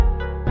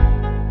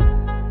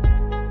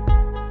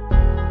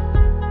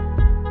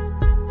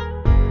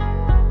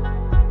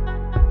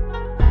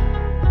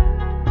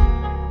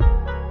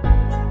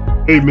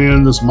Hey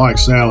man, this is Mike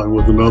Sallin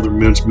with another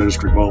Men's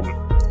Ministry Moment.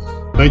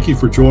 Thank you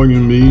for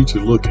joining me to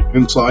look at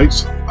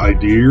insights,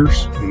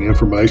 ideas, and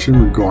information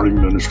regarding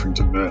ministering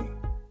to men.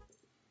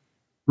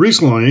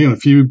 Recently, in a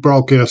few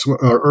broadcasts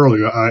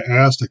earlier, I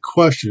asked a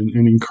question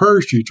and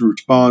encouraged you to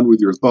respond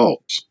with your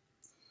thoughts.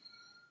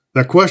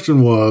 That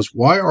question was,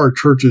 why are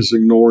churches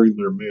ignoring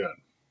their men?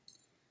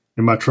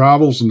 In my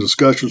travels and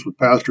discussions with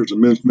pastors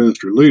and men's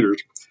ministry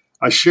leaders,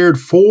 I shared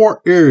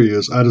 4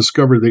 areas I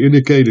discovered that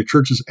indicate a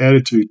church's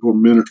attitude toward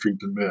ministering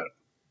to men.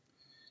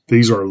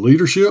 These are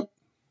leadership,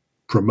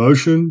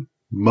 promotion,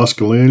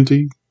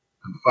 masculinity,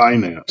 and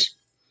finance.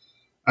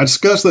 I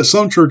discussed that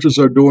some churches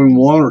are doing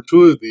 1 or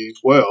 2 of these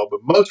well,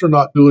 but most are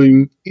not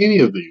doing any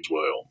of these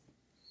well.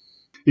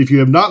 If you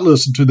have not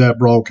listened to that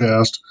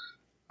broadcast,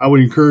 I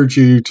would encourage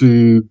you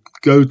to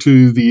go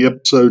to the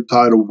episode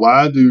titled,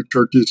 Why Do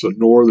Churches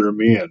Ignore Their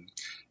Men?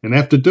 And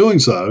after doing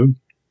so,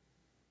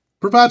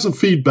 provide some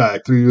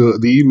feedback through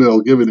the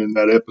email given in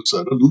that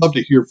episode. I'd love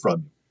to hear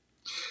from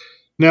you.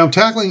 Now, I'm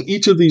tackling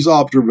each of these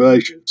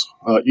observations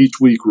each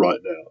week right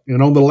now.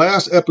 And on the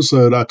last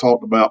episode, I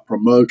talked about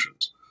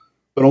promotions.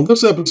 But on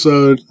this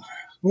episode, I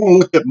want to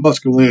look at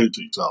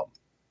masculinity some.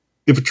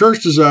 If a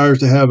church desires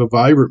to have a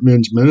vibrant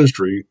men's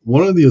ministry,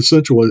 one of the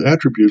essential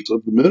attributes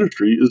of the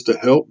ministry is to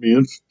help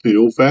men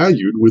feel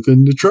valued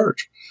within the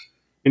church.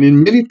 And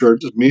in many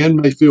churches, men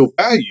may feel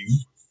valued,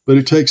 but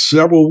it takes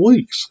several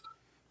weeks,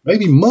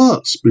 maybe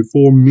months,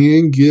 before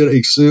men get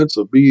a sense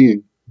of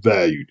being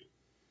valued.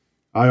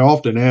 I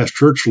often ask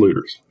church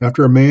leaders,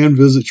 after a man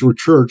visits your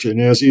church and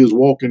as he is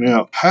walking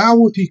out, how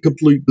would he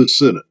complete this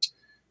sentence?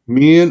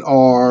 Men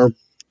are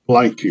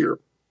blank here.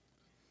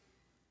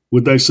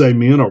 Would they say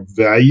men are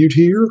valued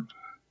here?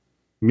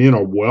 Men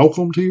are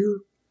welcomed here?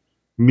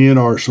 Men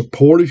are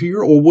supported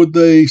here? Or would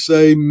they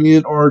say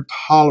men are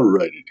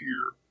tolerated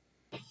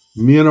here?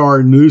 Men are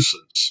a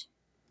nuisance.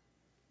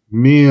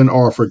 Men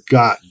are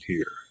forgotten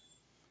here.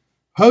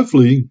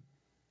 Hopefully,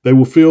 they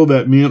will feel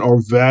that men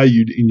are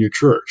valued in your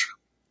church.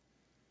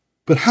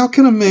 But how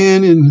can a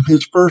man in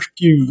his first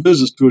few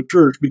visits to a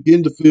church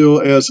begin to feel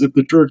as if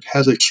the church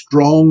has a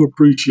strong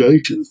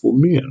appreciation for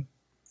men?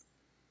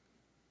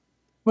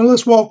 Well,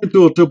 let's walk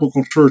into a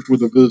typical church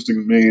with a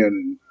visiting man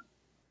and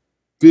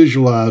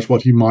visualize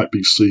what he might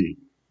be seeing.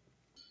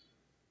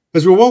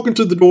 As we walk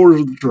into the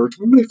doors of the church,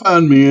 we may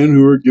find men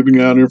who are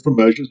giving out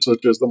information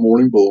such as the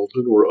morning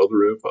bulletin or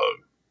other info.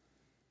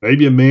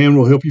 Maybe a man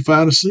will help you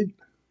find a seat.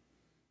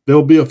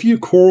 There'll be a few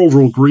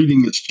cordial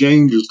greeting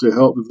exchanges to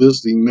help the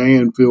visiting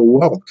man feel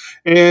welcome.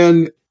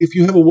 And if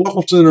you have a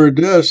welcome center or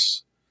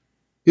desk,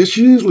 it's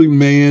usually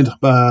manned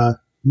by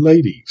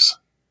ladies.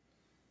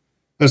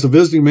 As the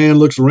visiting man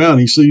looks around,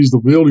 he sees the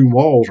building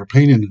walls are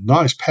painted in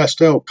nice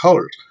pastel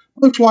colors,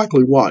 most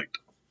likely white.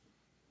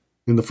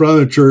 In the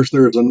front of the church,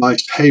 there is a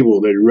nice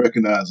table that he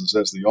recognizes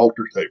as the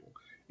altar table.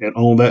 And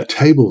on that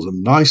table is a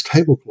nice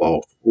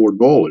tablecloth or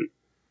doily.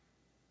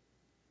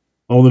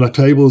 On the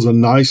table is a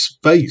nice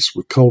vase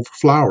with colorful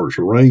flowers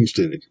arranged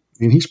in it.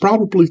 And he's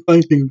probably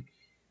thinking,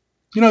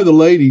 the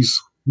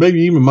ladies, maybe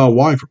even my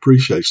wife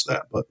appreciates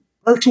that. But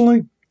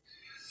personally,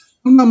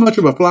 I'm not much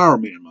of a flower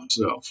man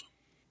myself.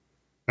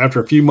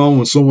 After a few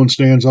moments, someone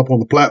stands up on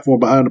the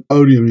platform behind the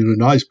podium in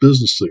a nice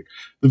business suit.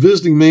 The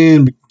visiting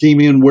man came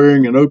in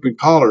wearing an open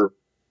collar,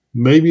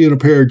 maybe in a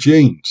pair of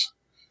jeans.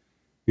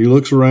 He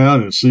looks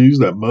around and sees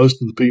that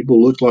most of the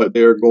people look like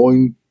they are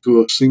going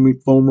to a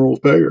semi-formal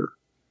affair.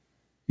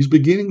 He's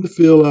beginning to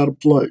feel out of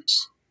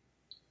place.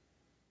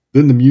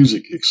 Then the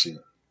music kicks in.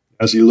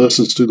 As he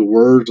listens to the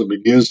words and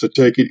begins to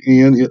take it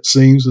in, it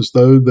seems as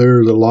though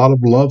there's a lot of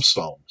love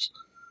songs.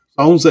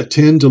 Songs that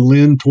tend to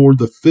lean toward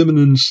the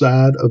feminine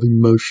side of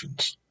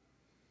emotions.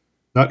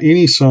 Not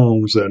any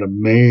songs that a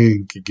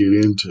man could get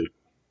into.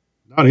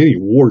 Not any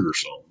warrior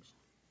songs.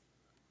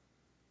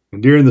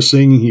 And during the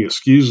singing, he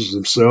excuses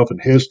himself and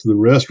heads to the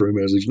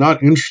restroom as he's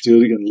not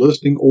interested in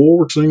listening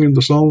or singing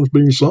the songs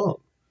being sung.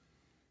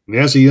 And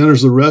as he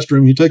enters the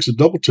restroom, he takes a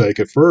double take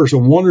at first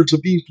and wonders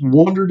if he's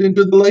wandered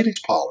into the ladies'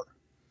 parlor.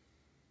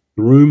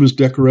 The room is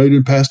decorated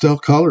in pastel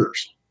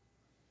colors.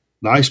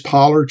 Nice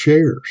parlor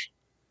chairs.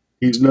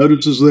 He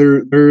notices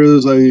there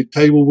is a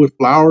table with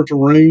flowers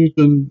arranged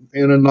in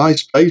a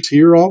nice vase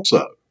here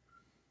also.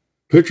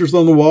 Pictures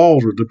on the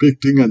walls are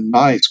depicting a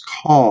nice,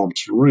 calm,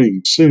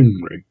 serene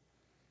scenery.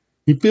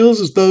 He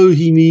feels as though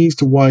he needs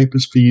to wipe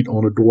his feet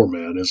on a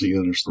doormat as he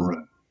enters the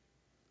room.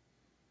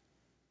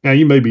 Now,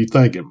 you may be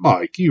thinking,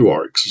 Mike, you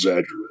are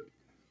exaggerating.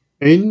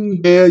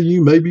 And yeah,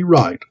 you may be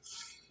right.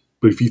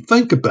 But if you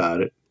think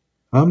about it,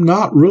 I'm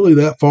not really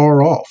that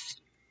far off.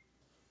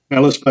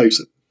 Now, let's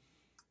face it.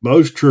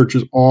 Most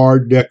churches are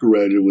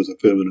decorated with a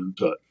feminine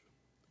touch.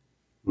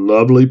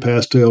 Lovely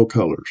pastel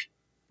colors.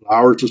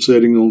 Flowers are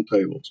sitting on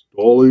tables.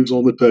 Doilies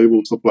on the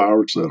tables the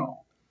flowers sit on.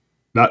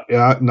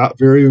 Not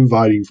very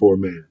inviting for a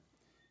man.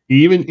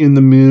 Even in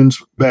the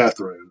men's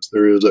bathrooms,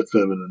 there is a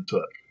feminine touch.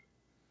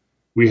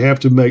 We have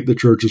to make the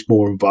churches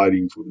more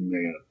inviting for the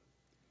man.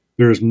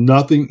 There is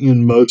nothing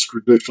in most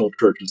traditional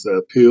churches that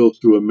appeals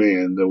to a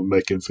man that will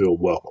make him feel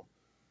welcome.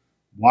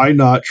 Why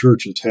not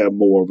churches have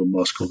more of a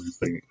masculine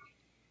theme?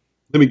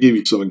 Let me give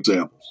you some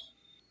examples.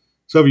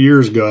 Several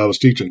years ago, I was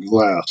teaching a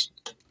class.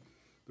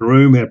 The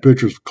room had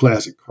pictures of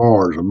classic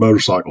cars and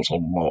motorcycles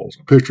on the walls,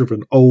 a picture of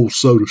an old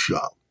soda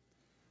shop.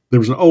 There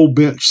was an old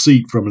bench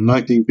seat from a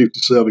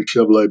 1957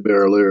 Chevrolet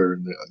Bel Air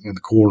in the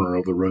corner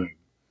of the room,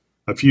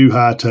 a few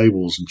high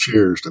tables and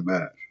chairs to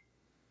match.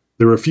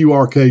 There were a few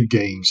arcade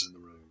games in the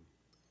room.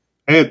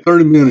 I had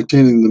 30 men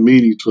attending the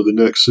meetings for the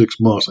next 6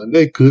 months, and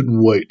they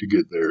couldn't wait to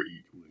get there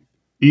each week,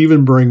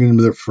 even bringing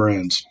their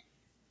friends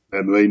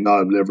that may not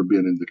have never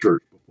been in the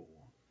church before.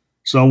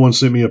 Someone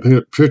sent me a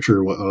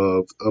picture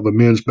of a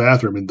men's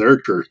bathroom in their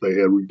church they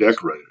had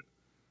redecorated.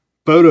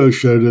 Photos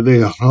showed that they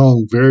had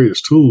hung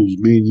various tools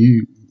men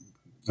use.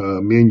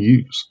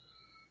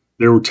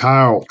 There were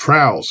trowels,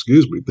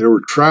 There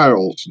were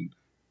trowels and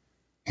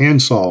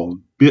handsaw,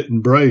 bit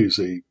and brace,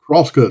 a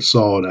crosscut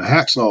saw, and a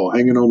hacksaw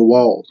hanging on the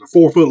walls, a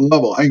 4-foot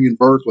level hanging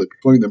vertically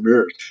between the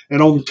mirrors,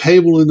 and on the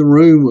table in the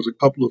room was a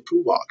couple of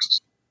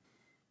toolboxes.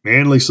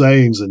 Manly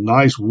sayings and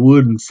nice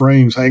wooden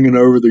frames hanging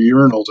over the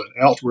urinals and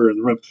elsewhere in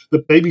the room. The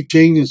baby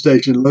changing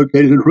station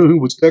located in the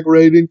room was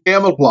decorated in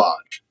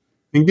camouflage.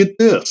 And get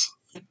this,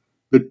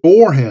 the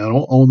door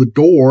handle on the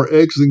door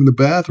exiting the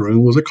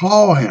bathroom was a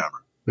claw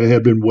hammer that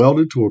had been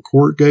welded to a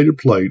corrugated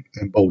plate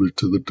and bolted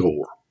to the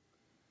door.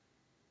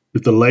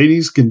 If the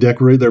ladies can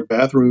decorate their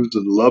bathrooms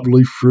with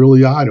lovely,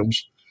 frilly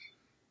items,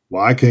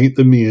 why can't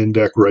the men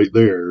decorate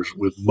theirs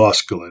with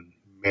masculine,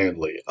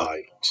 manly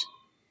items?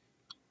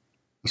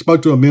 I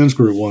spoke to a men's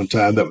group one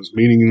time that was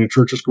meeting in a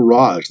church's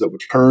garage that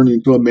was turned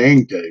into a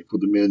man cave for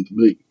the men to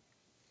meet.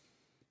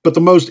 But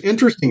the most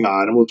interesting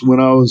item was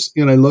when I was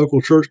in a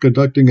local church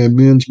conducting a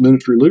men's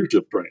ministry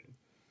leadership training.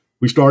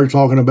 We started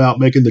talking about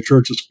making the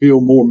churches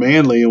feel more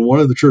manly, and one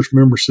of the church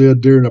members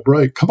said during a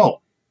break, "Come on,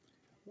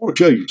 I want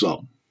to show you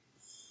something."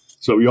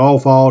 So we all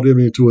followed him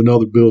into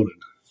another building.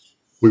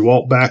 We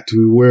walked back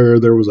to where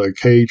there was a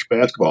caged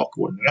basketball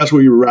court. And as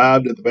we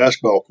arrived at the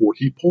basketball court,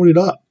 he pointed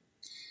up.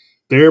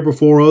 There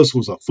before us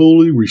was a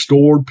fully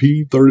restored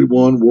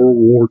P-31 World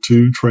War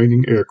II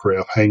training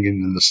aircraft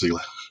hanging in the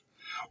ceiling.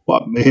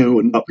 What man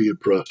would not be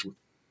impressed with?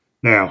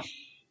 Now,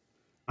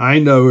 I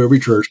know every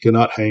church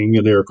cannot hang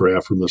an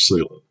aircraft from the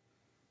ceiling,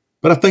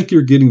 but I think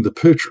you're getting the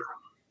picture.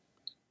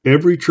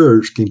 Every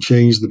church can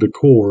change the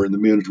decor in the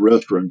men's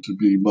restroom to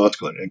be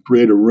masculine and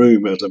create a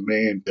room as a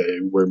man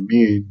cave where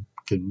men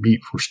can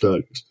meet for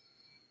studies.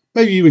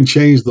 Maybe even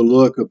change the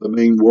look of the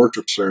main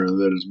worship center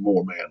that is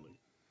more manly.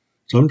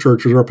 Some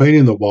churches are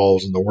painting the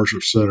walls in the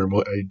worship center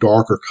a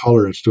darker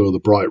color instead of the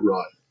bright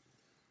red.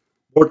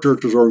 More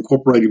churches are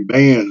incorporating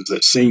bands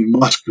that sing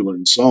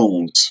masculine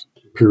songs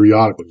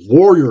periodically,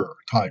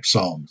 warrior-type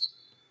songs.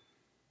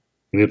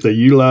 And if they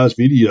utilize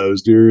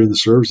videos during the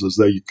services,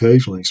 they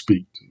occasionally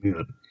speak to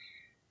men.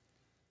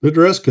 The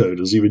dress code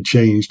has even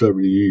changed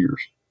over the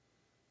years.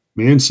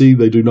 Men see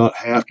they do not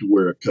have to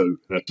wear a coat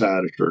and a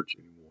tie to church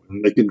anymore,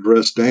 and they can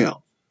dress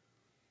down.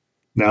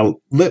 Now,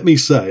 let me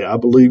say, I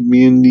believe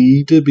men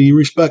need to be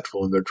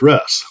respectful in their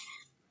dress.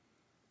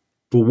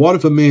 But what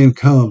if a man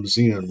comes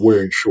in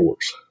wearing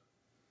shorts?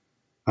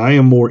 I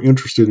am more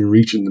interested in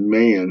reaching the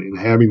man and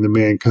having the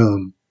man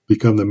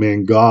become the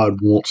man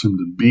God wants him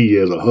to be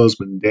as a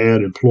husband,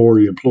 dad,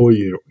 employee,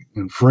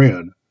 and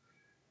friend.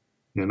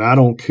 And I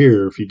don't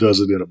care if he does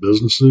it in a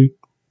business suit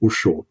or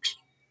shorts.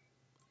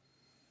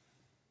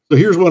 So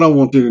here's what I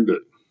want you to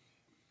do.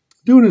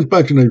 Do an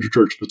inspection of your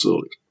church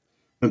facilities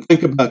and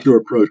think about your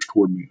approach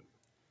toward men.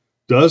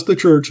 Does the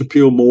church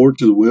appeal more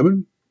to the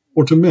women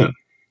or to men?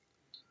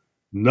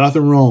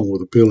 Nothing wrong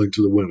with appealing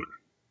to the women,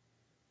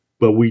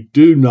 but we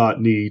do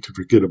not need to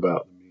forget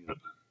about the men.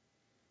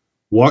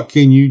 What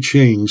can you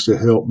change to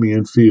help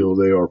men feel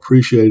they are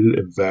appreciated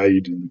and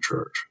valued in the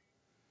church?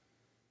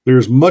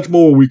 There's much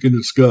more we can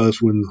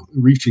discuss when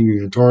reaching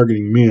and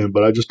targeting men,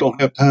 but I just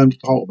don't have time to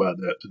talk about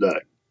that today.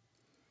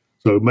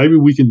 So maybe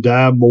we can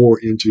dive more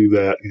into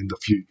that in the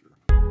future.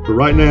 But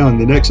right now, in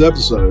the next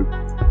episode,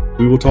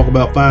 we will talk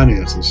about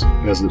finances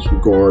as it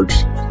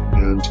regards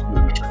men's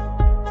ministry.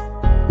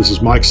 This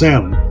is Mike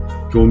Salmon.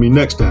 Join me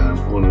next time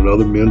on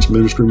another Men's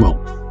Ministry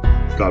Moment.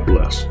 God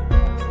bless.